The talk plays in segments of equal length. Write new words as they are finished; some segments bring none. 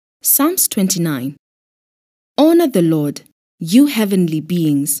Psalms 29. Honor the Lord, you heavenly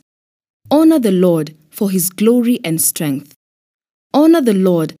beings. Honor the Lord for his glory and strength. Honor the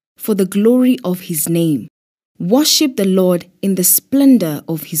Lord for the glory of his name. Worship the Lord in the splendor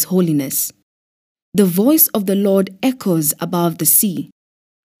of his holiness. The voice of the Lord echoes above the sea.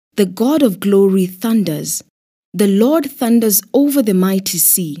 The God of glory thunders. The Lord thunders over the mighty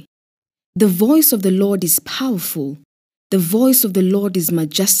sea. The voice of the Lord is powerful. The voice of the Lord is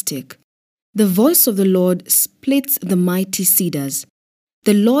majestic. The voice of the Lord splits the mighty cedars.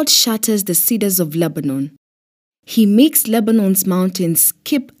 The Lord shatters the cedars of Lebanon. He makes Lebanon's mountains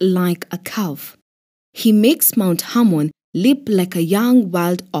skip like a calf. He makes Mount Hermon leap like a young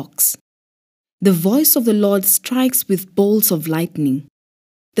wild ox. The voice of the Lord strikes with bolts of lightning.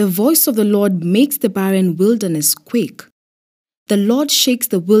 The voice of the Lord makes the barren wilderness quake. The Lord shakes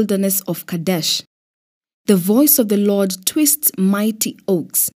the wilderness of Kadesh. The voice of the Lord twists mighty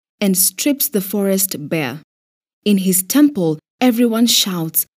oaks and strips the forest bare. In his temple, everyone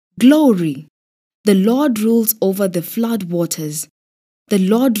shouts, "Glory!" The Lord rules over the flood waters. The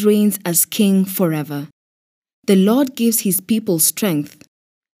Lord reigns as king forever. The Lord gives his people strength.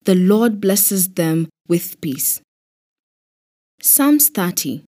 The Lord blesses them with peace. Psalms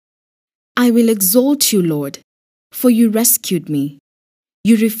 30. I will exalt you, Lord, for you rescued me.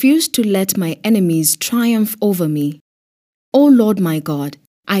 You refused to let my enemies triumph over me. O Lord my God,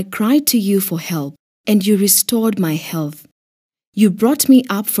 I cried to you for help, and you restored my health. You brought me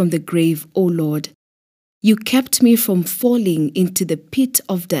up from the grave, O Lord. You kept me from falling into the pit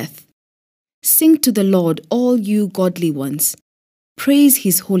of death. Sing to the Lord, all you godly ones. Praise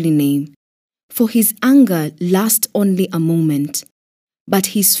his holy name. For his anger lasts only a moment,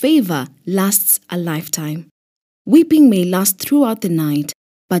 but his favor lasts a lifetime. Weeping may last throughout the night,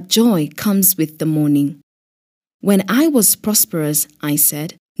 but joy comes with the morning. When I was prosperous, I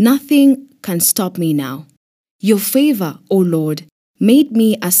said, nothing can stop me now. Your favor, O Lord, made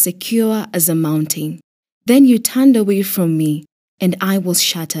me as secure as a mountain. Then you turned away from me, and I was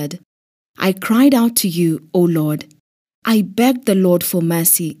shattered. I cried out to you, O Lord. I begged the Lord for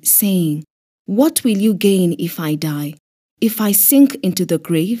mercy, saying, what will you gain if I die, if I sink into the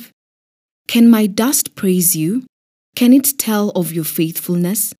grave? Can my dust praise you? Can it tell of your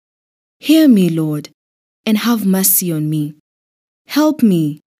faithfulness? Hear me, Lord, and have mercy on me. Help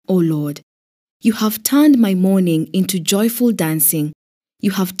me, O Lord. You have turned my mourning into joyful dancing.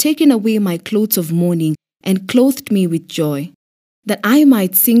 You have taken away my clothes of mourning and clothed me with joy, that I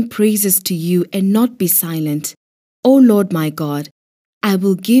might sing praises to you and not be silent. O Lord my God, I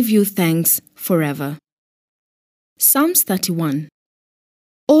will give you thanks forever. Psalms 31.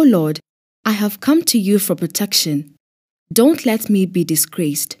 O Lord, I have come to you for protection. Don't let me be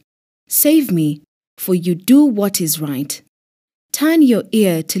disgraced. Save me, for you do what is right. Turn your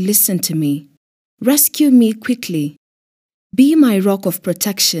ear to listen to me. Rescue me quickly. Be my rock of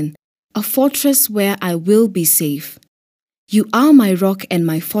protection, a fortress where I will be safe. You are my rock and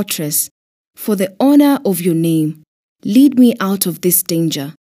my fortress. For the honor of your name, lead me out of this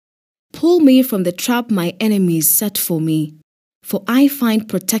danger. Pull me from the trap my enemies set for me, for I find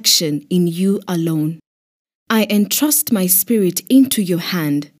protection in you alone. I entrust my spirit into your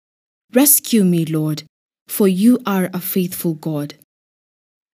hand. Rescue me, Lord, for you are a faithful God.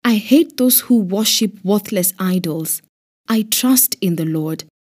 I hate those who worship worthless idols. I trust in the Lord.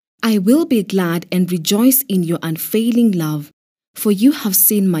 I will be glad and rejoice in your unfailing love, for you have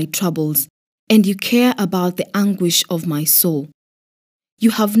seen my troubles, and you care about the anguish of my soul.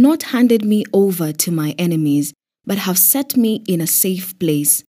 You have not handed me over to my enemies, but have set me in a safe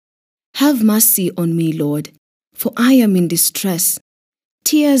place. Have mercy on me, Lord, for I am in distress.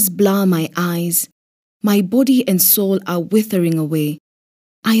 Tears blur my eyes. My body and soul are withering away.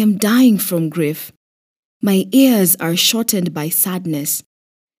 I am dying from grief. My years are shortened by sadness.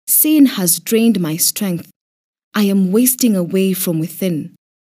 Sin has drained my strength. I am wasting away from within.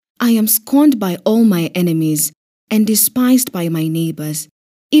 I am scorned by all my enemies and despised by my neighbors.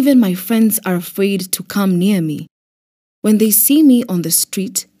 Even my friends are afraid to come near me. When they see me on the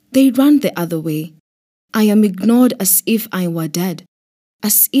street, they run the other way. I am ignored as if I were dead,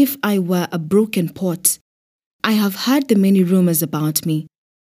 as if I were a broken pot. I have heard the many rumors about me,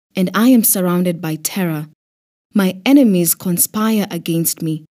 and I am surrounded by terror. My enemies conspire against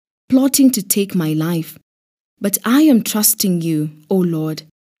me, plotting to take my life. But I am trusting you, O Lord,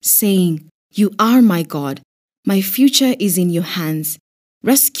 saying, you are my God. My future is in your hands.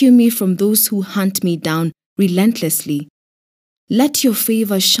 Rescue me from those who hunt me down relentlessly. Let your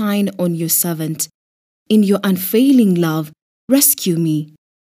favor shine on your servant. In your unfailing love, rescue me.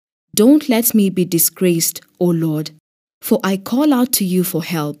 Don't let me be disgraced, O Lord, for I call out to you for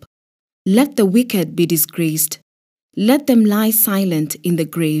help. Let the wicked be disgraced. Let them lie silent in the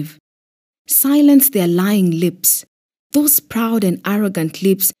grave. Silence their lying lips, those proud and arrogant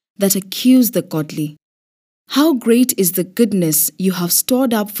lips that accuse the godly. How great is the goodness you have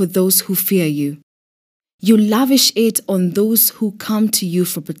stored up for those who fear you. You lavish it on those who come to you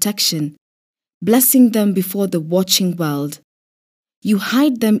for protection, blessing them before the watching world. You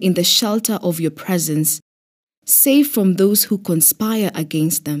hide them in the shelter of your presence, safe from those who conspire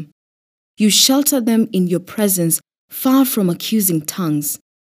against them. You shelter them in your presence, far from accusing tongues.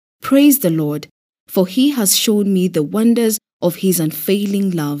 Praise the Lord, for He has shown me the wonders of His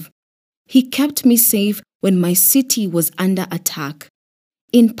unfailing love. He kept me safe when my city was under attack.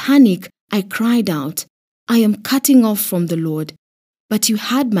 In panic, I cried out, I am cutting off from the Lord. But you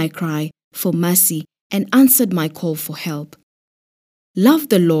heard my cry for mercy and answered my call for help. Love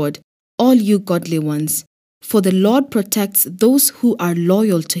the Lord, all you godly ones, for the Lord protects those who are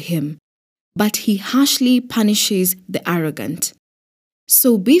loyal to Him, but He harshly punishes the arrogant.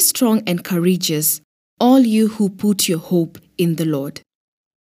 So be strong and courageous, all you who put your hope in the Lord.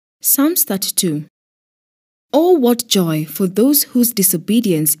 Psalms 32. Oh, what joy for those whose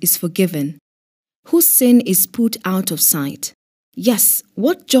disobedience is forgiven, whose sin is put out of sight. Yes,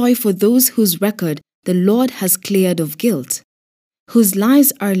 what joy for those whose record the Lord has cleared of guilt, whose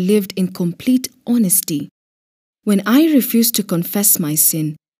lives are lived in complete honesty. When I refused to confess my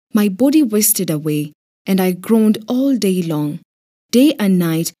sin, my body wasted away, and I groaned all day long. Day and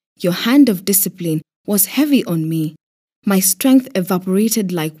night, your hand of discipline was heavy on me. My strength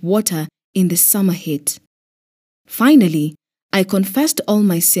evaporated like water in the summer heat. Finally, I confessed all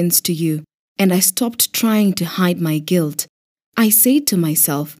my sins to you, and I stopped trying to hide my guilt. I said to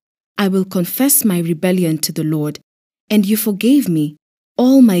myself, I will confess my rebellion to the Lord, and you forgave me.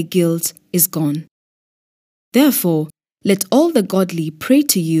 All my guilt is gone. Therefore, let all the godly pray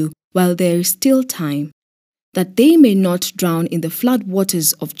to you while there is still time, that they may not drown in the flood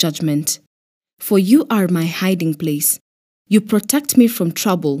waters of judgment. For you are my hiding place. You protect me from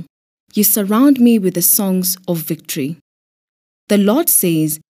trouble. You surround me with the songs of victory. The Lord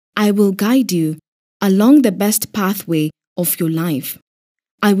says, I will guide you along the best pathway of your life.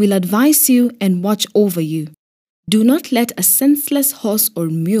 I will advise you and watch over you. Do not let a senseless horse or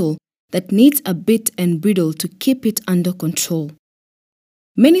mule that needs a bit and bridle to keep it under control.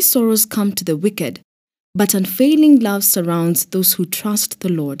 Many sorrows come to the wicked, but unfailing love surrounds those who trust the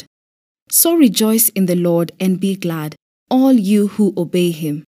Lord. So rejoice in the Lord and be glad, all you who obey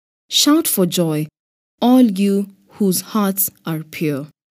Him. Shout for joy, all you whose hearts are pure.